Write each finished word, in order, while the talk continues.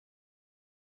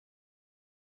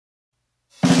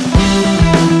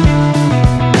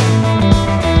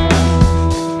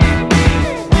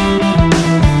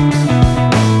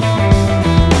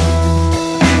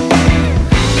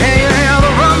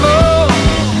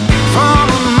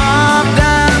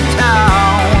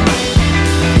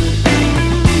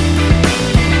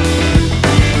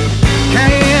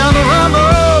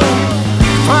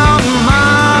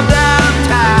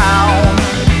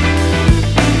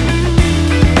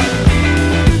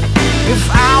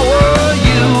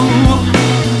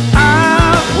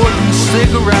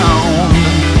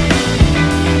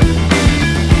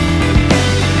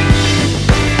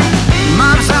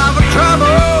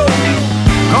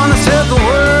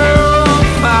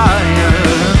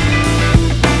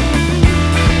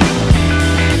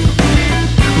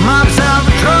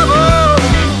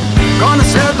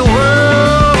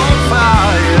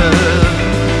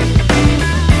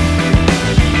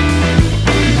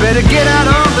better get out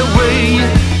of the way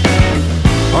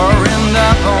or end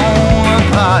up on a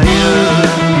fire.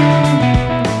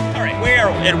 All right, we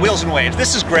are at Wheels and Waves.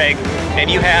 This is Greg,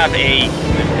 and you have a,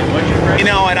 you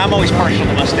know, and I'm always partial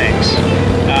to Mustangs,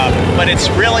 but it's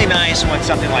really nice when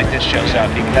something like this shows up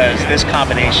because this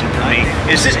combination for me,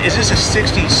 is this a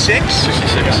 66?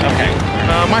 66. Okay.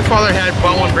 My father had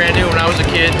bought one brand new when I was a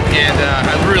kid, and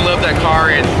I really loved that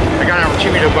car, and I got an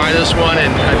opportunity to buy this one,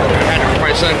 and I had it for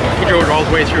my son. He drove it all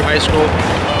the way through high school.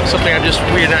 Something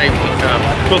we and I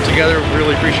built together.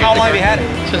 Really appreciate it. How long have you had it?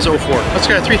 Since 04. It's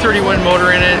got a 331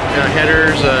 motor in it,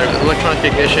 headers, electronic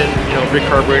ignition, you know, big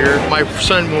carburetor. My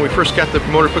son, when we first got the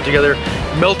motor put together,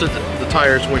 melted the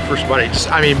tires when we first bought it.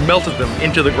 I mean, melted them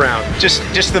into the ground. Just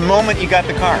the moment you got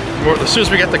the car. As soon as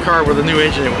we got the car with a new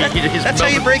engine, that's how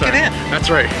you break it in.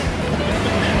 That's right.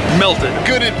 Melted.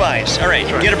 Good advice. All right,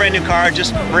 get a brand new car,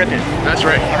 just rip it. That's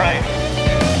right. All right.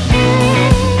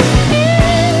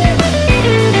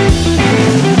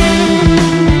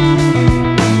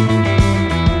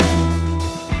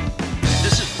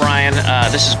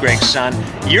 This is Greg's son.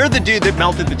 You're the dude that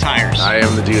melted the tires. I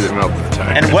am the dude that melted the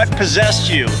tires. And what possessed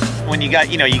you when you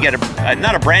got, you know, you get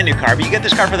not a brand new car, but you get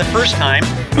this car for the first time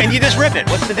and you just rip it?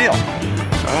 What's the deal?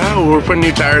 We're putting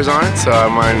new tires on it, so I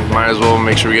might as well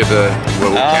make sure we get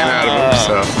what we can out of them.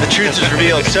 So the truth is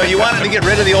revealed. So you wanted to get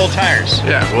rid of the old tires?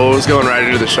 Yeah. Well, it was going right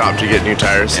into the shop to get new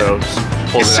tires, so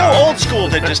it's so old school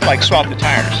to just like swap the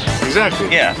tires. Exactly.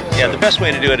 Yeah. Yeah. The best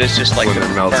way to do it is just like when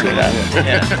it melts burn it up.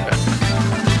 Yeah.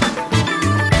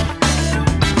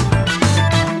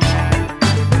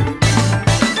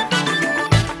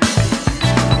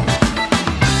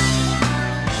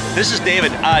 This is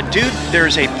David. Dude,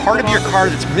 there's a part of your car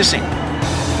that's missing.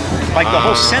 Like the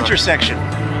whole center section.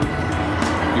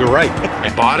 You're right.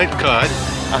 I bought it cut.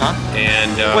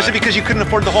 And was it because you couldn't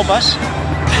afford the whole bus?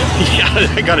 Yeah,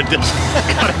 I got a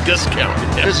discount.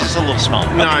 Yeah. This is a little small.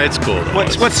 No, it's cool.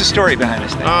 What's the story behind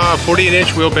this thing?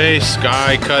 48-inch wheelbase.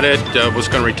 Guy cut it. Was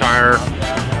going to retire,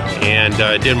 and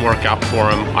it didn't work out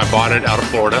for him. I bought it out of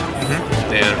Florida,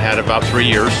 and had it about 3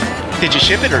 years. Did you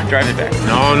ship it or drive it back?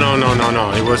 No.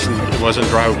 It wasn't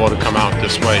drivable to come out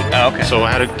this way. Oh, okay. So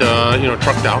I had it, you know,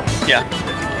 trucked out. Yeah.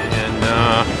 And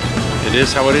it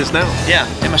is how it is now. Yeah.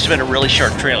 It must have been a really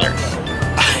short trailer.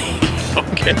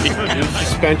 Okay.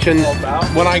 Suspension.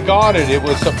 When I got it, it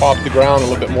was up off the ground a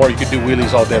little bit more. You could do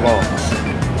wheelies all day long,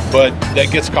 but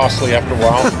that gets costly after a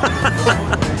while.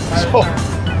 So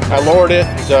I lowered it,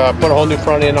 put a whole new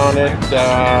front end on it.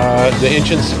 The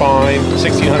engine's fine.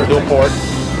 1600 dual port.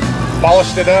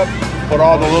 Polished it up, put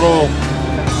all the little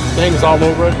things all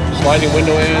over it, sliding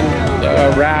window in,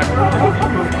 rack,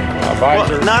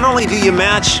 visor. Well, not only do you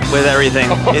match with everything,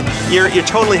 you're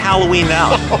totally Halloweened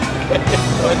out. Okay.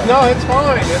 But no, it's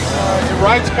fine. It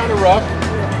rides kind of rough.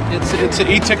 It's an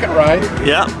e-ticket ride.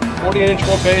 Yeah. 48-inch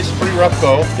wheelbase, pretty rough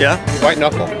go. Yeah. White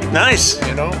knuckle. Nice.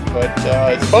 You know, but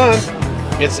it's fun.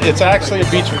 It's actually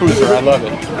a beach cruiser. I love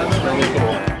it. It's really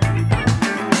cool.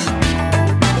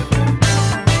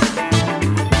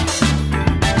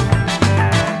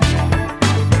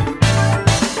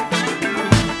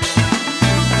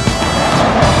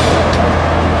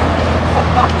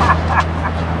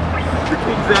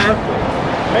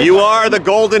 You are the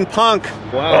golden punk.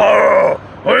 Wow.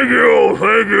 Thank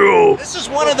you. This is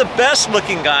one of the best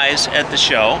looking guys at the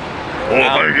show.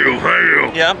 Thank you.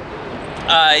 Yeah.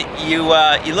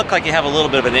 You look like you have a little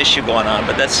bit of an issue going on,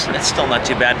 but that's still not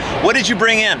too bad. What did you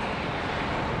bring in?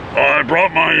 I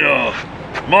brought my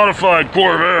modified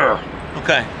Corvair.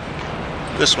 Okay.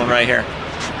 This one right here.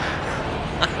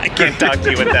 I can't talk to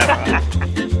you with that.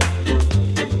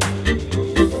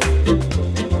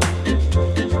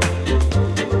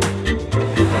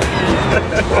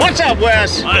 What's up,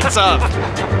 Wes? What's up?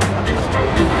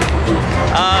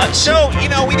 So, you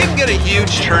know, we didn't get a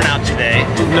huge turnout today.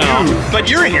 No. But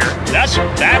you're here. That's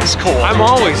cool. I'm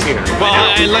always here. Well,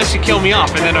 unless you kill me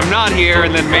off, and then I'm not here,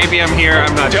 and then maybe I'm here,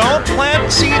 I'm not Don't sure. plant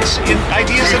seeds in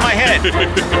ideas in my head.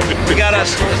 We got a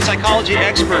psychology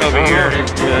expert over here.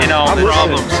 You know,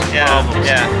 problems. Yeah.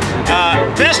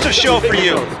 Best of show for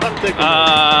you.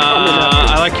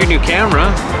 I like your new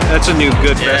camera. That's a new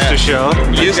good best of show.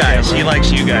 You guys. He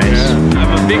likes you guys. Yeah.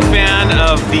 I'm a big fan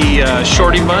of the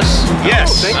Shorty Bus.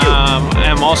 Yes. Thank you.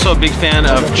 I'm also a big fan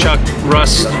of Chuck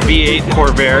Russ V8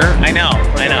 Corvair. I know.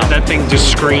 That thing just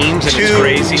screams and it's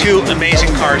crazy. Two amazing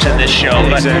cars in this show.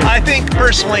 But Exactly. I think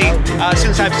personally,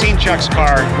 since I've seen Chuck's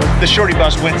car, the Shorty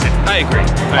Bus wins it. I agree.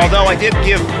 Although I give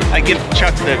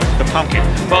Chuck the pumpkin.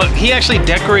 Well, he actually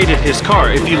decorated his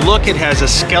car. If you look, it has a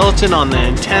skeleton on the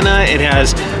antenna. It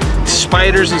has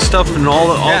spiders and stuff and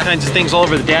all kinds of things all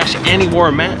over the dash, and he wore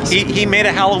a mask. He made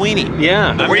a Halloweenie.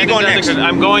 Yeah. Where are you going next?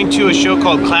 I'm going to a show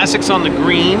called Classics on the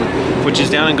Green, which is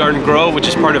down in Garden Grove, which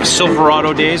is part of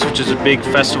Silverado Days, which is a big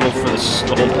festival for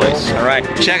the whole place. All right.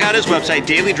 Check out his website,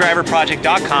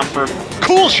 dailydriverproject.com, for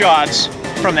cool shots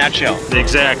from that show.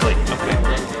 Exactly. Okay.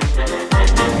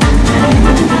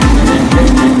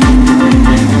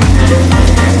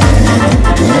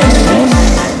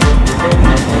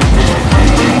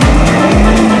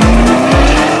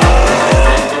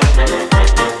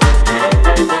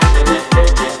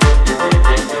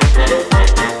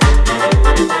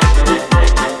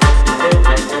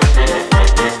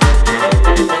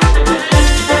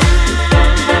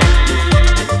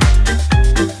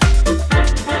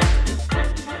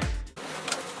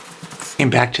 Came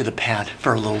back to the pad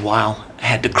for a little while. I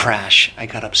had to crash. I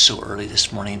got up so early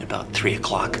this morning, about 3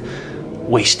 o'clock.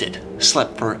 Wasted.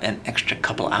 Slept for an extra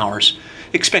couple hours.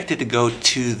 Expected to go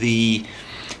to the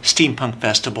Steampunk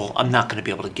Festival. I'm not going to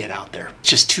be able to get out there. It's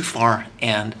just too far,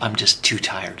 and I'm just too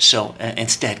tired. So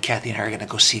instead, Kathie and I are going to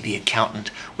go see The Accountant,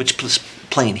 which is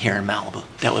playing here in Malibu.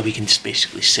 That way we can just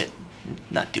basically sit,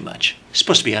 not do much. It's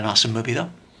supposed to be an awesome movie,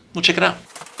 though. We'll check it out.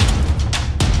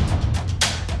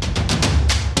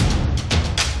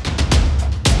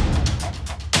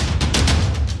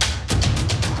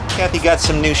 Kathie got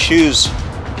some new shoes.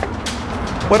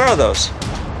 What are those?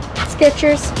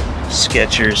 Skechers.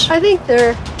 Skechers. I think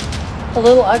they're a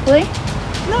little ugly.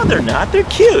 No, they're not. They're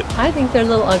cute. I think they're a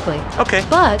little ugly. Okay.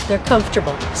 But they're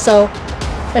comfortable. So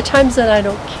at times that I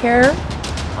don't care,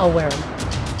 I'll wear them.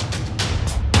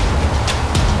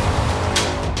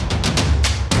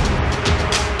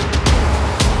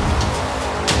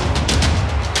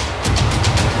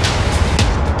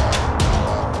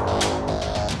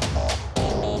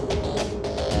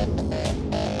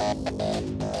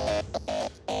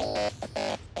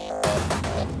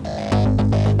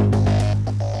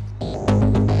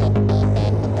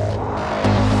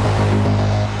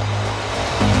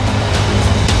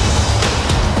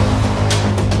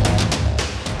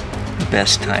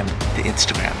 Best time to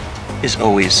Instagram is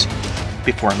always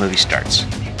before a movie starts.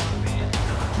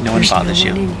 No one bothers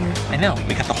you. I know.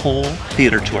 We got the whole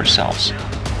theater to ourselves.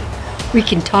 We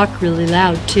can talk really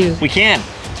loud too. We can.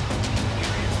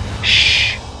 Shh.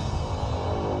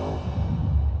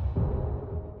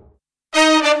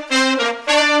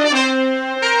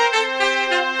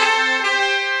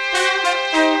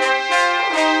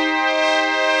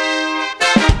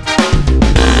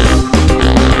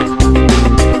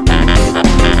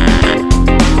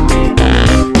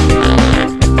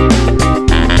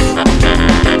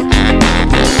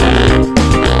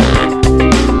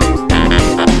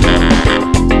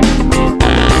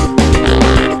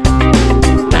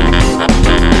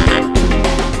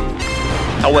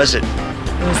 How was it?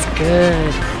 It was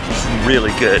good.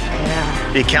 Really good.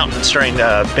 Yeah. The Accountant starring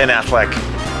Ben Affleck.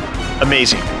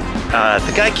 Amazing.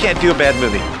 The guy can't do a bad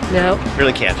movie. No.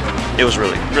 Really can't. It was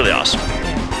really, really awesome.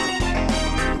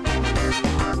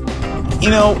 You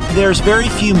know, there's very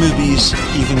few movies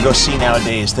you can go see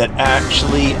nowadays that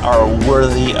actually are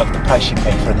worthy of the price you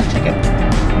pay for the ticket.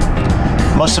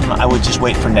 Most of them, I would just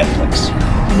wait for Netflix.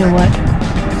 You know what?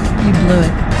 You blew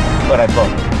it. But I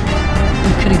booked.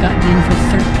 You could have gotten in for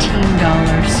 $13.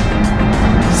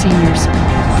 Seniors.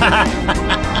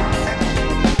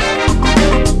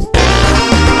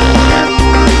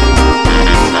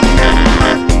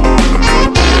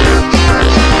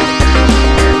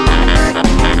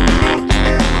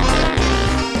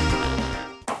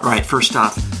 All right, first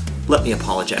off, let me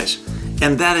apologize.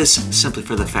 And that is simply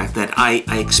for the fact that I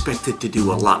expected to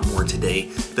do a lot more today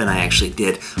than I actually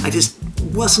did. I just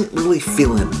wasn't really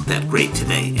feeling that great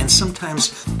today. And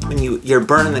sometimes when you're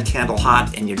burning the candle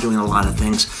hot and you're doing a lot of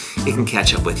things, it can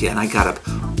catch up with you. And I got up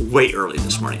way early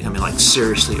this morning. I mean, like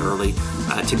seriously early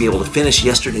to be able to finish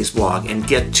yesterday's vlog and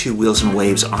get to Wheels and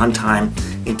Waves on time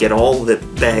and get all the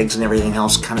bags and everything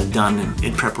else kind of done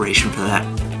in preparation for that.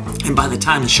 And by the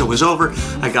time the show was over,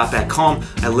 I got back home.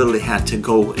 I literally had to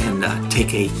go and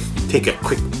take a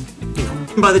quick, you know.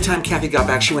 And by the time Kathie got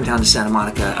back, she went down to Santa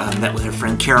Monica, met with her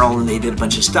friend Carol, and they did a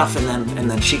bunch of stuff. And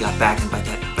then she got back, and by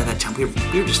that time we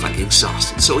were just like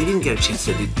exhausted. So we didn't get a chance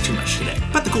to do too much today.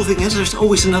 But the cool thing is, there's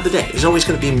always another day. There's always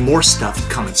going to be more stuff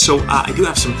coming. So I do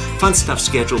have some fun stuff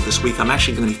scheduled this week. I'm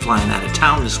actually going to be flying out of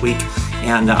town this week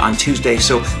and on Tuesday.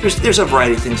 So there's a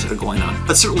variety of things that are going on.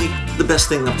 But certainly the best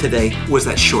thing of today was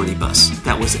that Shorty bus.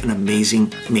 That was an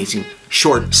amazing, amazing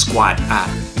short, squat,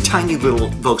 tiny little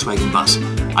Volkswagen bus.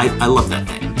 I love that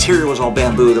thing. interior was all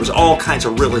bamboo. There was all kinds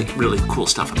of really, really cool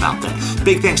stuff about that.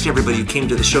 Big thanks to everybody who came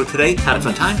to the show today. Had a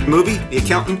fun time. Movie, The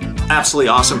Accountant, absolutely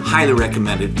awesome. Highly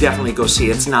recommended. Definitely go see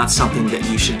it. It's not something that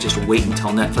you should just wait until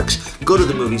Netflix. Go to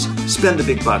the movies, spend the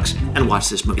big bucks, and watch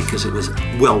this movie because it was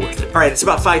well worth it. All right, it's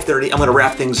about 5:30. I'm going to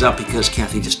wrap things up because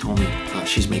Kathie just told me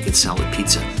she's making salad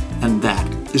pizza. And that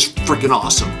is freaking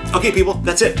awesome. Okay, people,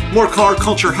 that's it. More car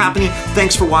culture happening.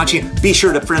 Thanks for watching. Be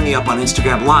sure to friend me up on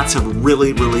Instagram. Lots of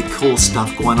really, really cool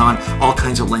stuff going on. All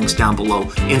kinds of links down below.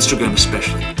 Instagram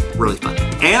especially. Really fun.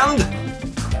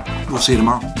 And we'll see you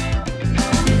tomorrow.